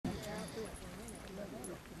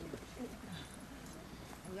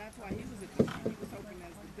why he was at the tree. He was hoping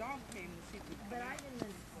as the dog came, the sheep would come But I out. didn't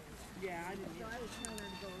understand. Yeah, I didn't So either. I was telling her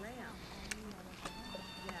to go around.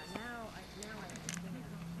 Yeah, now I understand.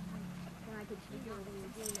 And I could figure when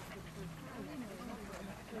you're doing it for the first time, that's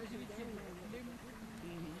the first day.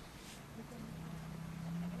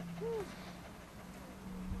 Whew.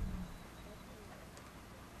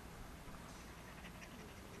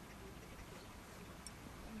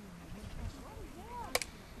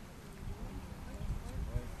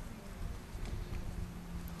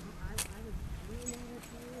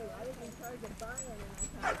 I was in charge of buying and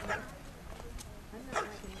I thought, I'm not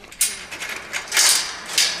liking this.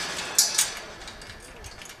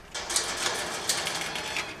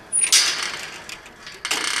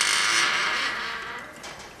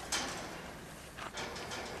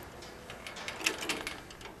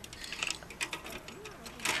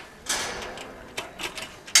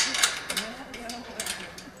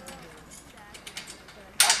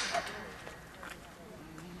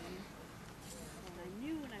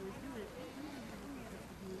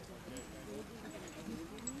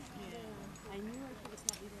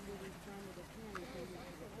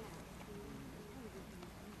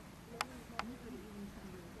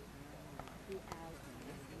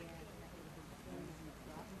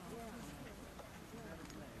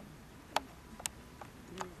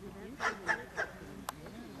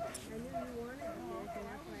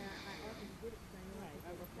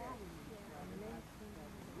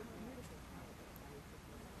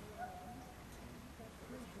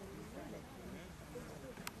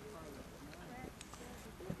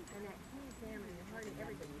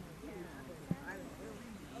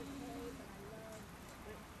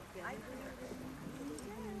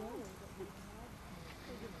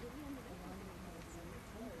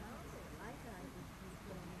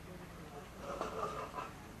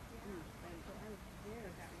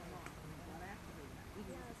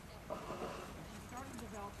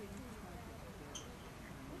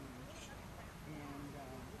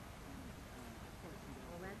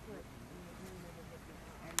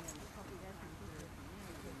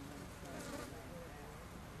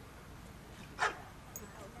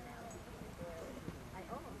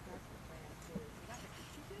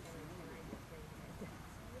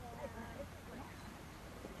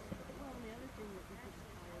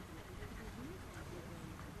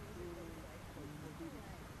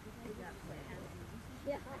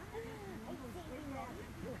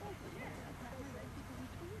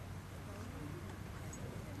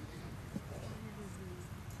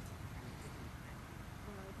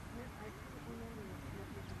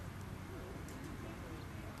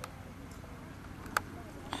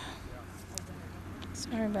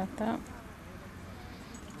 Sorry about that.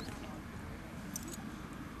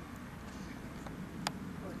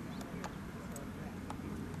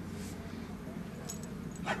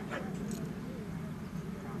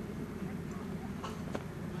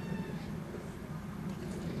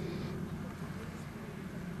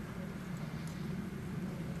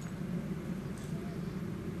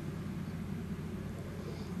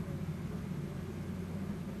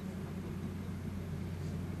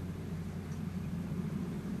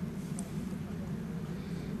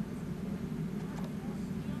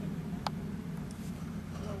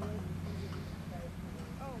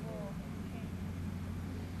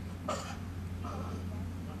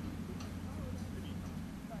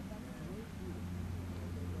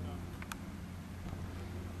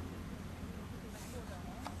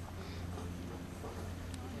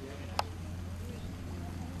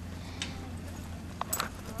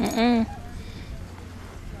 Mm-mm.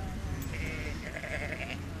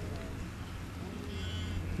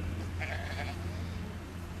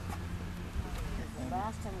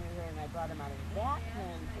 Last time we were there and I brought him out of that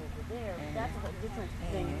pen over there, that's a whole different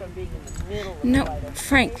thing from being in the middle of the No, wide open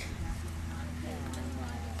Frank. space. And,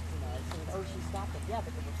 oh, she stopped it. Yeah,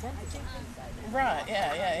 but there were fences inside it. Right,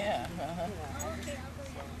 yeah. Uh-huh.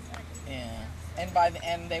 Yeah. And by the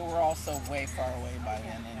end, they were also way far away by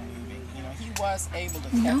then and moving. You know, he was able to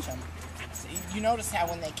catch them. So you notice how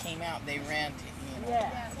when they came out, they ran to,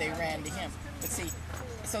 they ran to him. But see,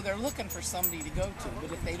 so they're looking for somebody to go to.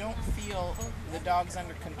 But if they don't feel the dog's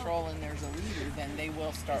under control and there's a leader, then they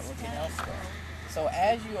will start looking elsewhere. So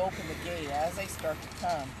as you open the gate, as they start to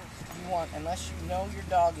come, you want, unless you know your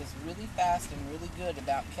dog is really fast and really good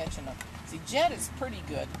about catching them. See, Jet is pretty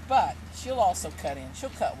good, but she'll also cut in. She'll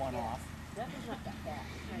cut one off. That was not that bad.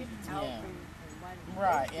 Yeah.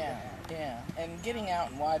 Right, yeah. And getting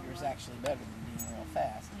out and wider is actually better than being real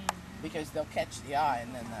fast. Because they'll catch the eye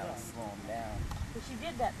and then that'll slow them down. But she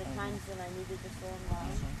did that the times when I needed to slow him down.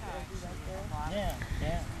 Yeah.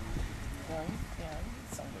 Well, you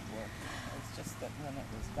did some good work. just that when it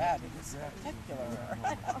was bad, it was spectacular.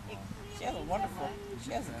 She has a wonderful,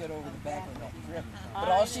 she has a good over the back of that grip. But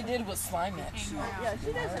all she did was slime that shoe. Yeah,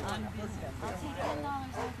 she doesn't.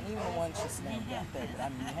 Even the one she slammed up there, but I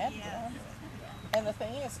mean, you had to get under it. And the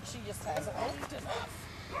thing is, she just hasn't moved enough.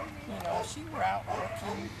 You know, if she were out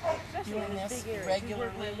working, doing this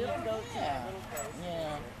regularly,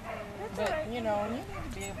 yeah. But, you know, you need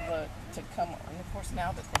to be able to come, and of course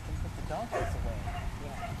now that they can put the donkeys away,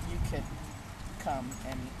 you could come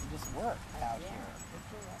and just work out here.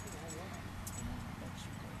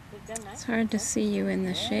 It's hard to see you in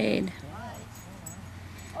the shade.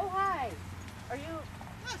 Oh, hi. Are you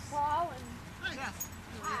Paul and... Yes.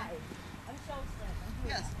 Hi. I'm Shelton.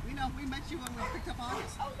 Yes. We know. We met you when we picked up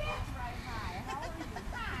August. Oh, that's right. Hi. How are you?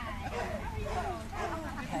 Hi. How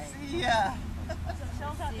are you? See ya. So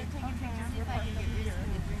Shel's out there taking pictures. We're parking up here.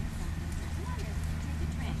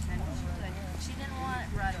 She didn't want it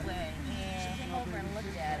right away. She came over and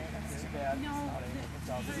looked at it. We're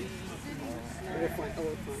fine. Oh,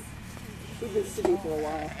 we're fine. We've been sitting for a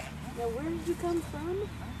while. Now, where did you come from?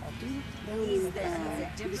 He's a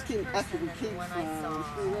different after person we than came when I from saw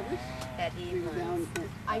Three Rivers. at We were Evelyn. down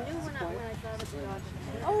I knew when I saw the dog.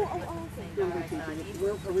 Okay.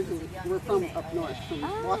 We're originally from up north, from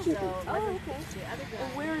Washington. Oh, okay. And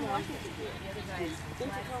where in Washington?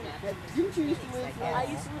 Didn't you used to live? I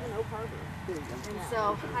used to live in Oak Harbor. There you go. And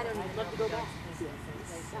so I don't even love to go back.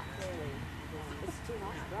 It's too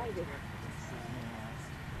hot to drive it.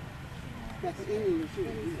 That's Amy.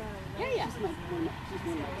 Yeah. She's one of my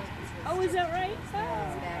Oh, is that right?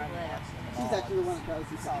 Back left. She's actually the one that goes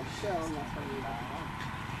and saw the show, and that's why we were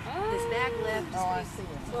about This back left is Oh, I see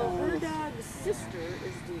him. Well, her dog's sister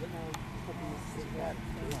is due to have puppies.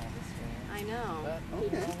 I know. But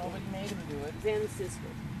nobody made him do it. Ben's sister.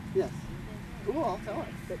 Yes. Cool, I'll tell her.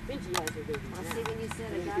 But Benji has her baby. Well, see, when you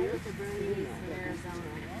said a guy with a brony in Arizona,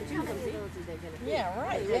 how many of those are they going to be? Yeah,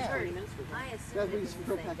 right, It's yeah. 30 minutes for I That assumed it we was used the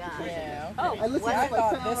to same protect guy. Yeah, okay. Oh, I listened I to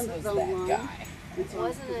thought found this was that online. guy. It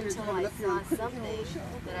wasn't until I saw something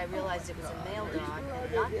that I realized it was a male dog,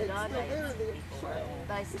 and not the dog I had seen before.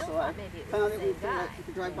 But I still So I thought maybe it was found the it same before guy. I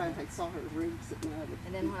could drive by and I saw her rig sitting there.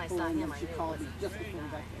 And then when I saw him, I she knew it called me wasn't just the same before we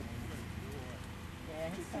got guy. there.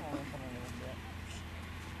 Yeah, he's kind of limping a little bit.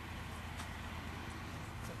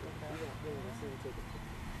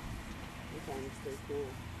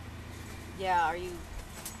 Yeah, are you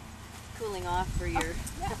cooling off for your...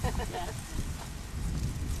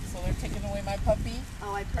 So they're taking away my puppy?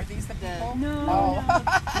 Oh, I Are these the people? No, Oh.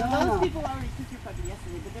 Those people already took your puppy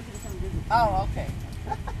yesterday, but they're going to come visit. Oh, okay.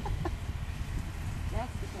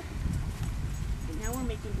 That's the puppy. But now we're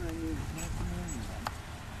making her a new one.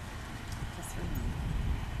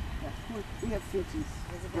 We have Finchie's Is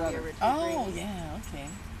it going to be a brother. repeat Oh, breeding? yeah, okay.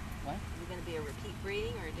 What? Is it going to be a repeat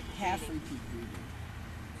breeding or a different Half breeding? repeat breeding.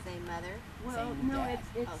 Same mother? Well, Same no, dad.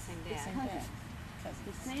 it's Oh, same dad. Same cousins. dad. The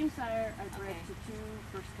Cousins. same sire I bred Okay. to two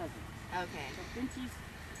first cousins. Okay. So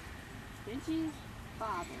Finchie's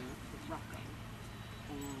father is Rocco,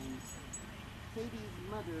 and Katie's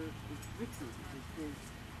mother is Rixie, which is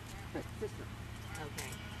his sister.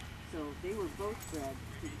 Okay. So they were both bred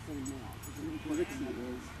to the same male. Rixie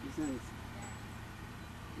is his name's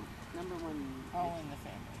Number one. All in the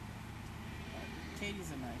family.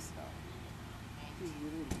 Katie's a nice dog. She's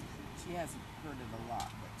really nice. She hasn't heard it a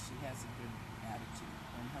lot, but she has a good attitude.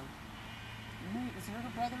 And her, was her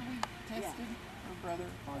brother we tested? Her brother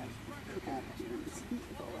had good attitude.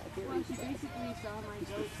 Well, she basically saw my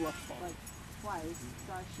goat like twice,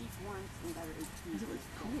 saw sheep once, and got her HP. It was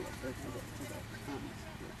cool.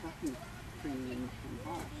 Talking premium and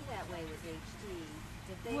hot. Be that way with HT.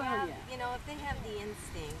 If they Well, have, yeah. you know, if they have the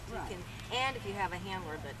instinct, you Right. can, and if you have a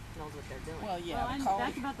handler that knows what they're doing. Well, yeah, Well, the that's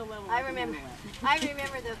collie. about the level I can remember, handle I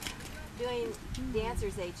remember doing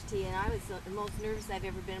dancers HT, and I was the most nervous I've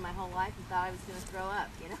ever been in my whole life, and thought I was going to throw up.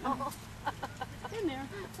 You know. it. In there.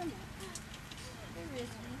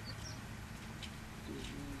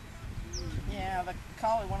 Yeah, the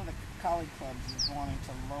collie. One of the collie clubs is wanting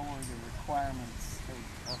to lower the requirements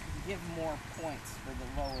or give more points for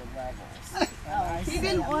the lower levels. And I He said,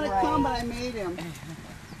 didn't want to right. come, but I made him.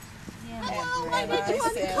 And I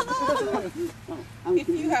said, if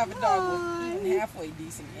you have a dog with even halfway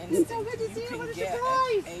decent instinct, you can get an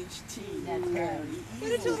HT very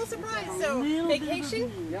easily. So, vacation?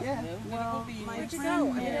 Yeah. Well, Where'd you go? go?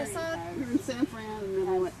 We were in San Fran, and then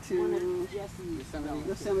I went to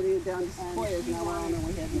Yosemite down to Sequoias, and now we're on our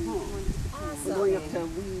way heading home. We're going up to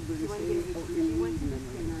Weed, we're going to stay in Weed, and then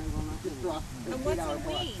just drop an 8-hour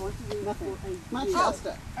bus. Nothing.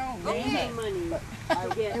 Manchester. Oh, Okay. man. Money.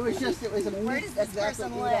 It was just, it was a Where does this exactly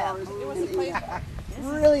person 8 live? hours. It was a place.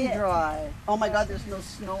 Really dry. Oh my God, there's no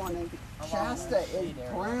snow on it. Shasta is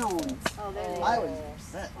brown. Oh, there they I are. was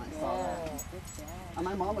upset when I saw that. And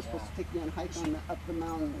my mom was supposed to take me on a hike up the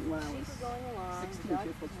mountain when I was 16. She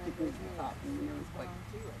was supposed to take me to the top, and it was like,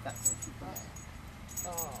 that's what she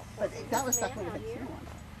thought. But that was back when we had snow on.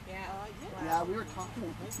 Yeah, we were talking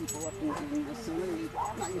with the people up in Yosemite,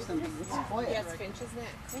 not Yosemite, it's Sequoia. Yes, Finch's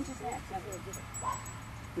Neck.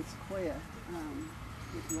 It's Sequoia.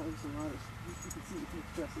 There's a lot of, you can see the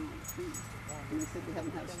people dressing on the trees. And they said they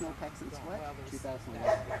haven't had a snowpack since what? 2011.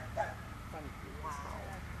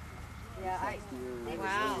 Yeah, they were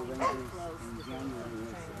Wow. so close to being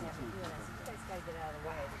you guys gotta get out of the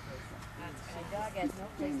way because my dog has no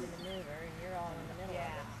place to maneuver and you're all in the middle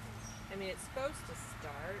of it. I mean, it's supposed to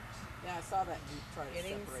start Yeah, I saw that Jeep try to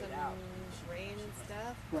getting separate some out. rain and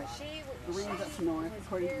stuff. Right. She The rain's up north,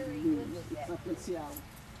 according to the news. It's up in Seattle.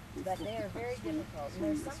 but they are very difficult. And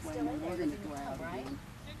there's some still in there that didn't come, right?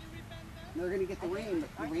 They're going to get the rain, but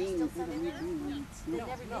the rain is going to be weeds. They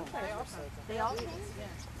never did. They all came?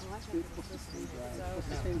 It's supposed to stay dry. It's supposed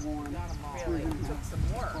to stay warm. Really, it took some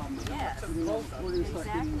work. Yes. Took both of We're them. going to start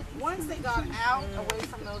getting Once they got out away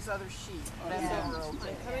from those other sheep, then they were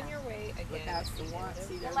okay. I'm coming your way again. But that's the one.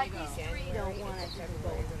 See, there But like you go. these three don't want it to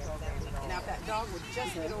go. Now, if that dog would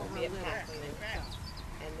just get over a Be a little. pack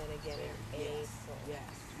and then again in April. Yes.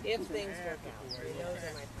 If things work out. Those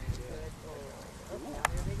are my plans. Good Lord.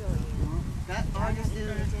 Here we go again. that August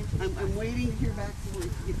is, I'm waiting to hear back before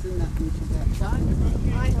it gets in that that shot.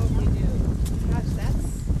 I hope we do. Gosh, that's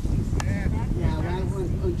Yeah,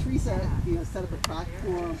 when Teresa, set up a track for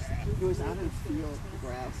him, it was out in the field, the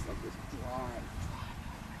grass, like this dry.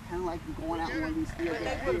 Kind of like going out in one of these fields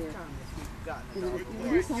out here. And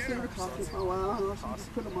then we sat there talking for a while, she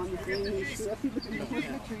just put him on the thing, and she left him looking behind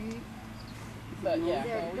the tree. But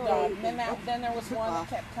yeah, no, we got, and then there was one that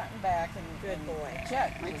kept cutting back and good boy.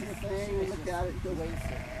 Check. Went to the thing, we looked at it, it goes,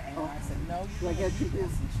 And I said, no, you I can't gotta do do this.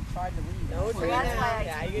 this. And she tried to leave. No, Well, that's why I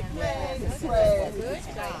yeah, took good him play. this back. way.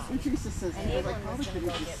 Good job. And Teresa says, And I Abram probably was could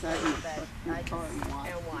gonna have go just get sat in me, the but car and watched.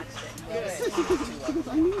 And watched it. So Good. she goes,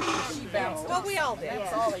 I knew it. She bounced. Well, we all did.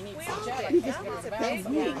 That's all they need. We So all Jet, I did. can't get her to bounce.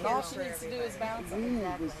 Yeah. And all she needs to do is bounce.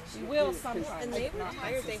 Exactly. She will sometimes. And they were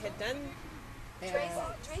tired. They had done.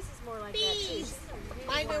 Tracy's more like that too.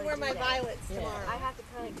 I know where my violets tomorrow. I have to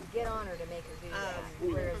kind of get on her to make her do that.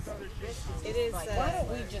 Whereas Rich is It is. like, Why don't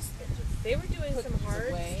we just They were doing some hard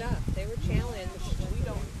away. stuff. They were challenged. we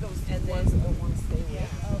don't those And ones then- that want to stay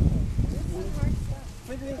with?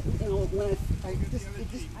 But then, when I just,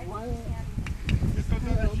 it just one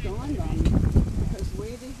kind of dawned on me, because the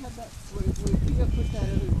way they had that, when Pia put that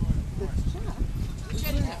in the shack,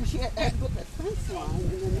 she had to put that fence line,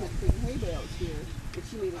 and then they had big hay bales here, and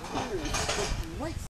she made a turn, right